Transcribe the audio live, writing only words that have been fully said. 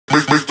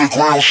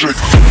ground shake.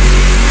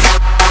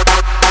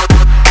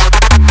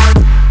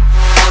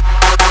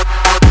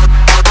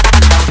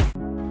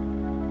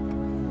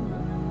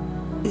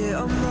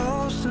 Yeah, I'm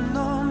lost and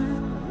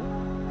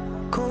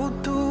numb,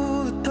 cold to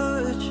the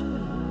touch.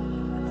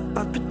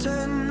 I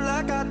pretend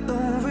like I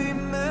don't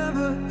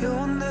remember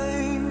your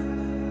name.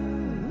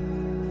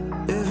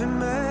 Every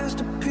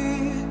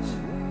masterpiece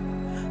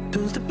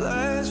turns to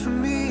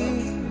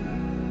blasphemy.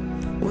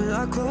 When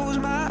I close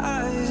my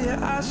eyes,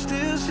 yeah, I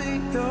still see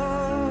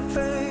your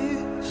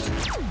face.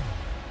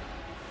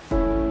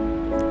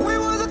 We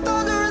were the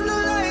thunder and the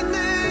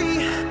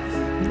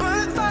lightning,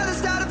 burning fire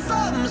started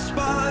from a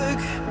spark.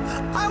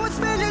 I would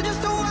spend you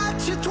just to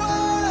watch you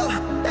twirl.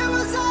 It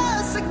was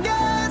us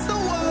against the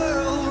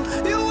world.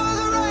 You were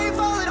the rain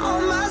falling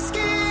on my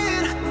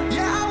skin.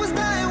 Yeah, I was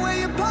dying when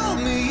you pulled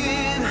me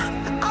in.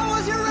 I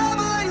was your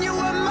rebel and you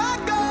were my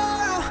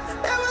girl.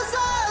 It was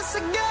us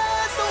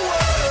against the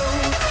world.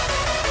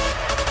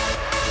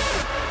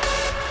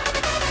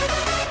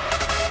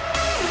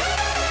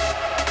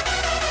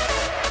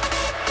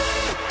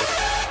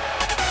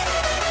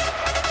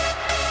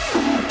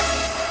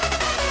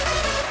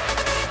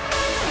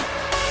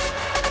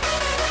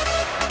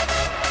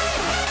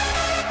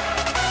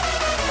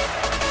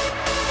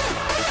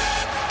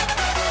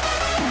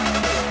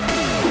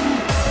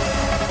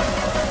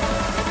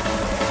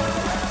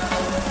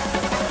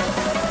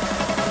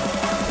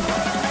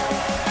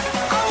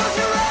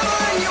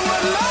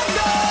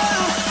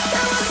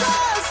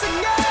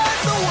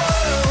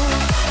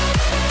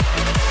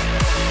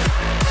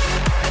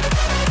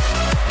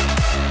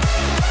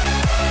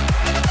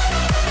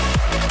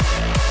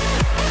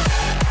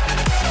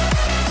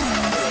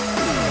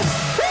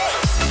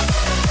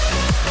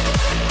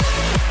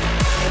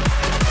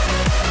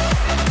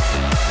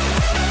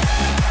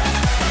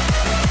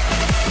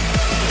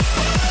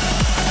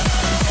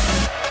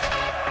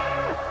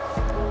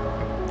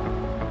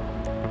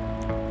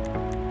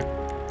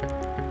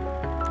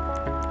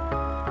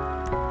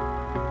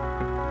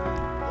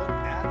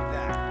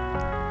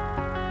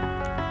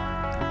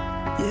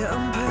 Yeah,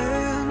 I'm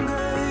pale and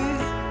gray,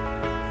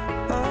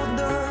 all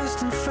dust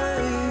and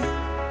fade.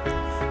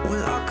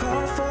 When I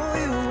call for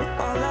you,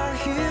 all I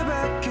hear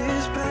back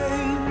is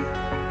pain.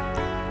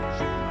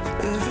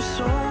 Every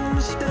song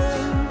must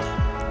end,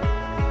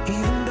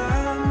 even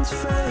diamonds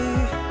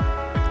fade.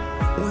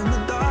 When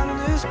the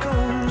darkness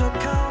comes, I'll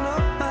count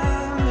up my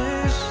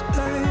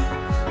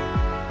mistakes.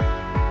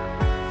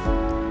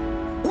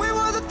 We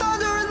were the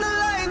thunder and the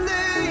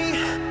lightning,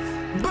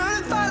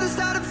 burning fire that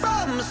started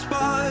from a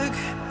spark.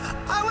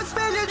 I would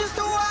spend you just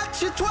to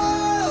watch you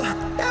twirl.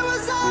 It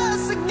was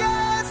us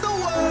against the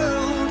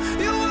world.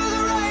 You were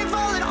the rain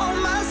falling on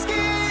my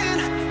skin.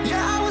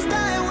 Yeah, I was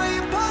dying when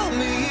you pulled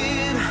me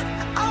in.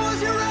 I was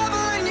your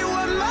rebel and you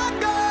were my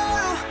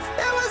girl.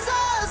 It was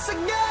us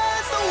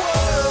against the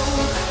world.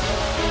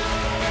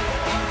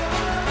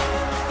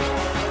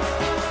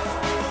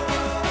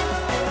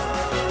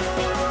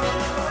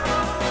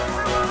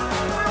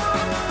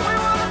 We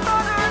were the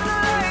thunder and the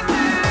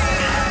lightning.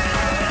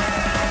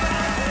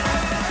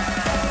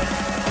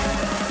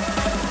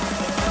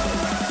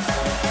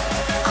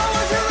 I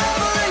was your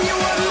rebel and you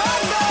were my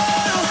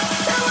girl.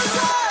 It was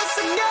us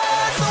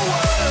against the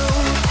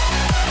world.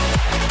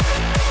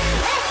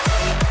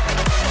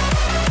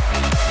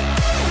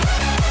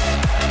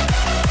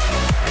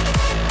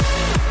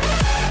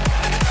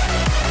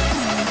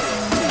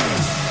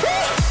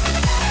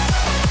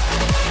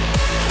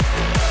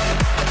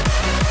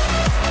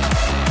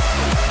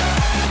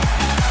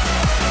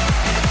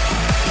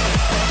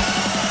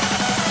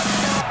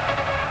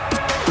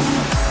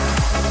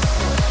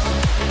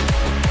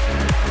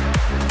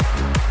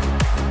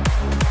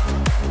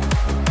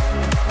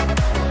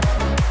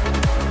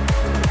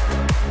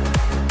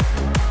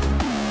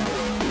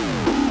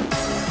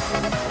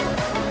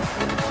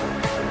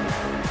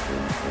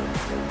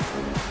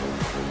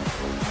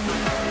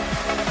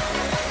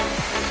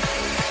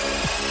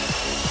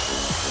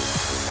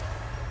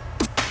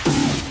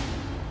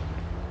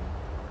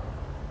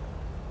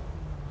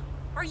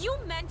 Are you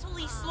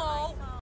mentally slow?